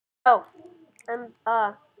Oh, and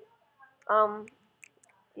um,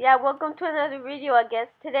 yeah, welcome to another video, I guess.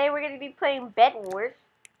 Today we're gonna be playing Bed Wars.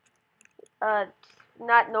 Uh,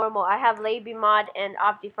 not normal. I have LabyMod and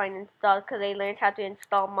Optifine installed because I learned how to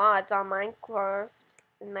install mods on Minecraft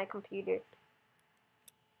in my computer.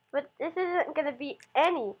 But this isn't gonna be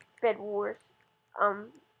any Bed Wars, um,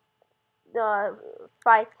 the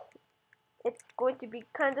fight. It's going to be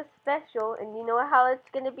kind of special, and you know how it's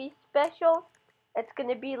gonna be special? It's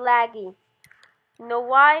gonna be laggy. You know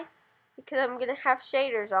why? Because I'm gonna have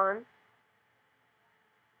shaders on.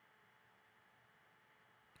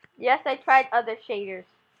 Yes, I tried other shaders,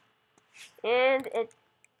 and it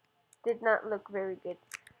did not look very good.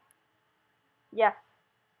 Yes,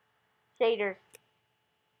 shaders.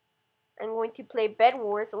 I'm going to play Bed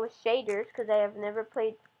Wars with shaders because I have never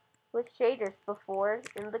played with shaders before.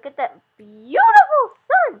 And look at that beautiful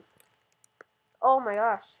sun! Oh my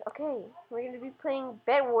gosh. Okay, we're going to be playing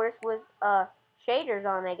Bed Wars with shaders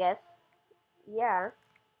on, I guess. Yeah.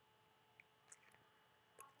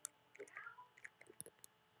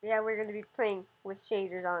 Yeah, we're going to be playing with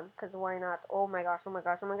shaders on because why not? Oh my gosh, oh my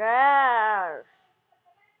gosh, oh my gosh.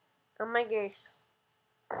 Oh my gosh.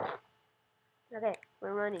 Okay,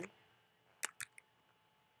 we're running.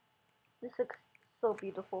 This looks so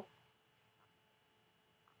beautiful.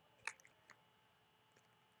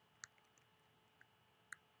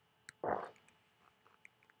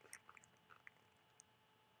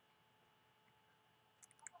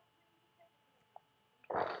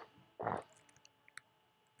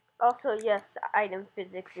 Also, yes, item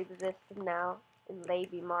physics exists now in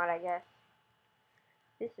LabyMod, I guess.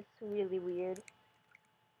 This is really weird.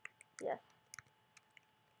 Yes.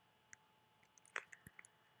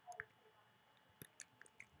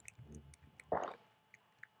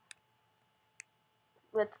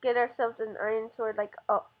 Let's get ourselves an iron sword, like,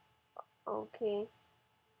 oh, okay.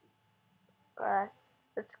 Uh,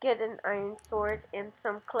 let's get an iron sword and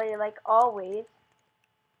some clay, like always.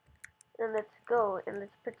 And let's go, and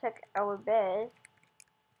let's protect our bed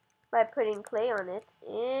by putting clay on it.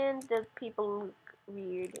 And the people look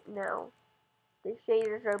weird now. The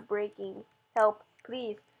shaders are breaking. Help,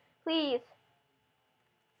 please, please.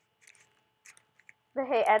 But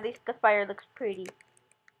hey, at least the fire looks pretty.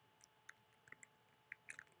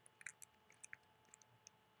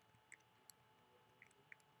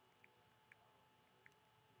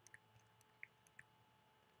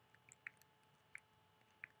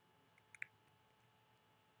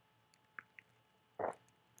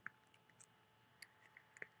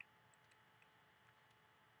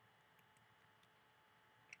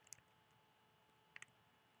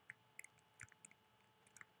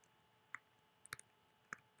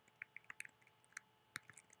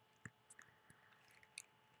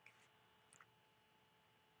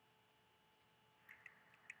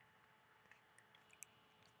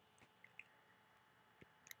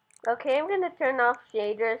 Okay, I'm gonna turn off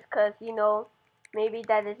shaders because, you know, maybe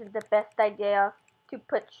that isn't the best idea to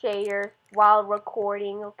put shaders while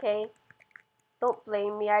recording, okay? Don't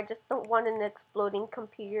blame me, I just don't want an exploding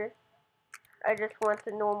computer. I just want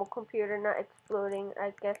a normal computer, not exploding.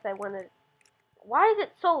 I guess I want to... Why is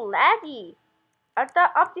it so laggy? I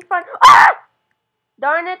thought Optifine... Ah!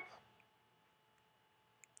 Darn it!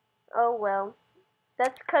 Oh well.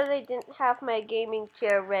 That's because I didn't have my gaming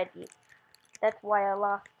chair ready. That's why I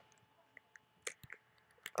lost.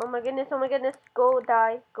 Oh my goodness, oh my goodness. Go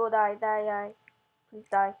die, die, die. Please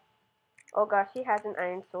die. Oh gosh, he has an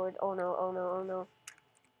iron sword. Oh no, oh no, oh no.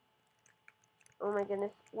 Oh my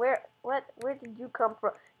goodness. Where did you come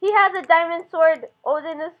from? He has a diamond sword.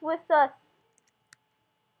 Odin is with us.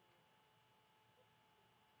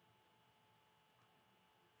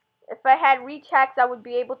 If I had reach hacks, I would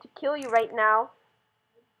be able to kill you right now.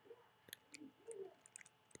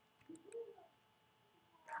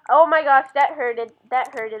 Oh my gosh, that hurted. That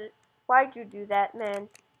hurted. Why'd you do that, man?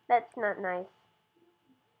 That's not nice.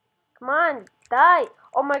 Come on, die.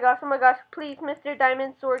 Oh my gosh, please, Mr.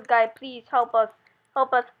 Diamond Sword Guy, please help us.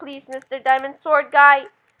 Help us, please, Mr. Diamond Sword Guy.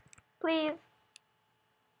 Please.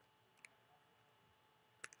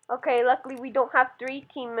 Okay, luckily we don't have 3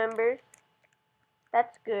 team members.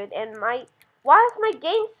 That's good. And why is my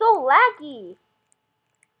game so laggy?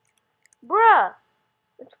 Bruh.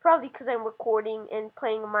 It's probably because I'm recording and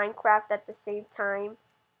playing Minecraft at the same time.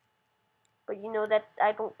 But you know that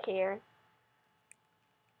I don't care.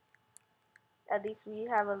 At least we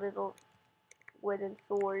have a little wooden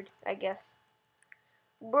sword, I guess.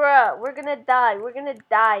 Bruh, we're gonna die. We're gonna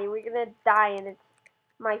die. We're gonna die, and it's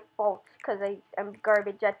my fault because I'm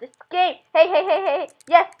garbage at this game. Hey, hey, hey, hey.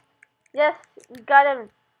 Yes, yes, we got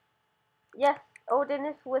him. Yes, Odin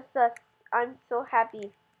is with us. I'm so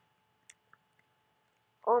happy.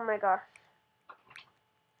 Oh my gosh.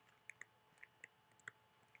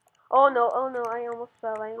 Oh no, I almost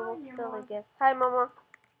fell. I almost fell, I guess. Hi, Mama.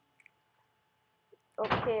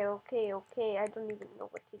 Okay, I don't even know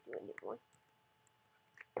what to do anymore.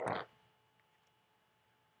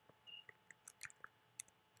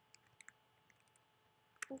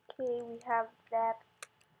 Okay, we have that,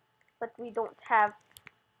 but we don't have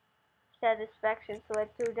satisfaction, so I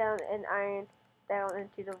threw down an iron down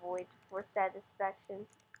into the void for satisfaction.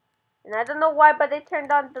 And I don't know why, but they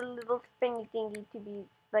turned on the little spinny thingy to be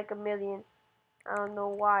like a million. I don't know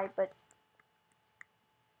why, but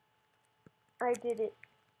I did it.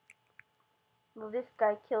 Well, this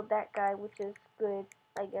guy killed that guy, which is good,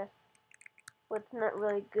 I guess. But it's not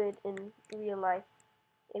really good in real life.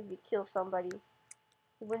 If you kill somebody,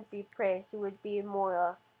 it wouldn't be praised. It would be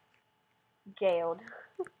more jailed.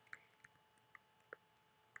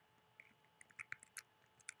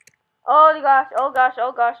 Oh gosh, oh gosh,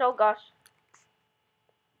 oh gosh, oh gosh.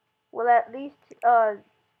 Well, at least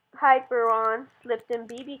Hyperon slipped in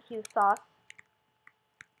BBQ sauce.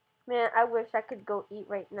 Man, I wish I could go eat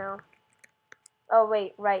right now. Oh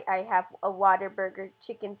wait, right, I have a Whataburger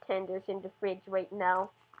chicken tenders in the fridge right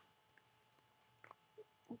now.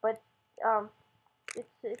 But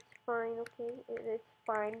it's fine, okay? It's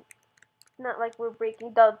fine. It's not like we're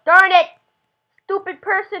breaking the darn it! Stupid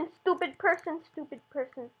person, stupid person, stupid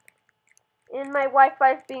person. And my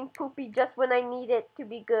Wi-Fi's being poopy just when I need it to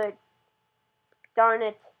be good. Darn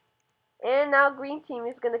it. And now green team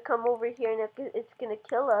is gonna come over here and it's gonna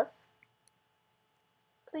kill us.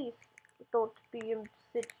 Please don't be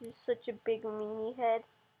such a big meanie head.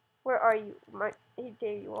 Where are you? Hey,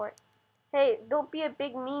 there you are. Hey, don't be a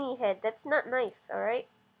big meanie head. That's not nice, alright?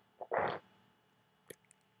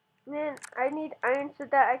 Man, I need iron so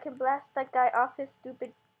that I can blast that guy off his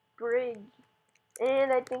stupid bridge.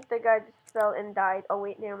 And I think the guy just fell and died. Oh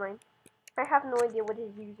wait, never mind. I have no idea what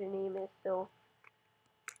his username is, so.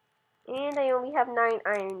 And I only have 9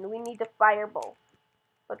 iron. We need the fireball.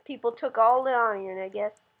 But people took all the iron, I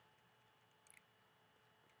guess.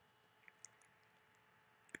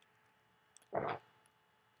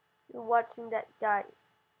 You're watching that guy.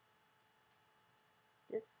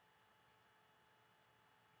 Just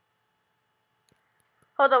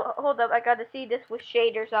hold up. I gotta see this with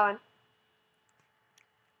shaders on.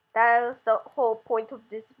 That is the whole point of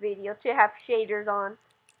this video, to have shaders on.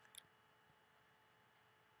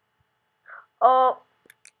 Oh,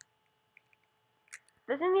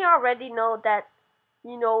 doesn't he already know that,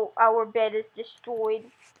 you know, our bed is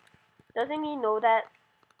destroyed? Doesn't he know that?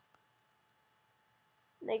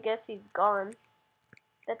 I guess he's gone.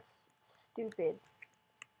 That's stupid.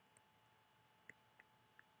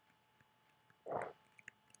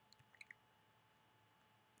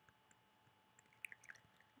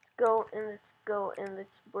 Let's go and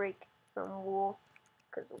let's break some wool,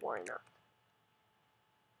 because why not?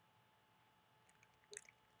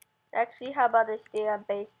 Actually, how about I stay at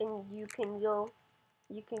base and you can go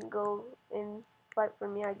and fight for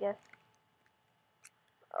me, I guess.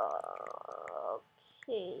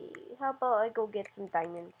 Okay, how about I go get some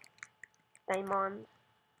diamonds? Diamonds?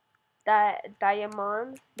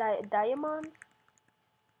 Diamonds? Diamonds?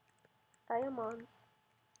 Diamonds.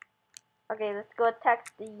 Okay, let's go attack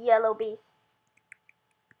the yellow base.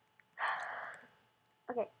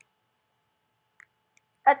 Okay.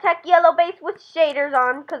 Attack yellow base with shaders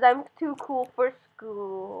on, because I'm too cool for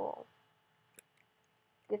school.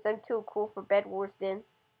 Guess I'm too cool for Bed Wars then.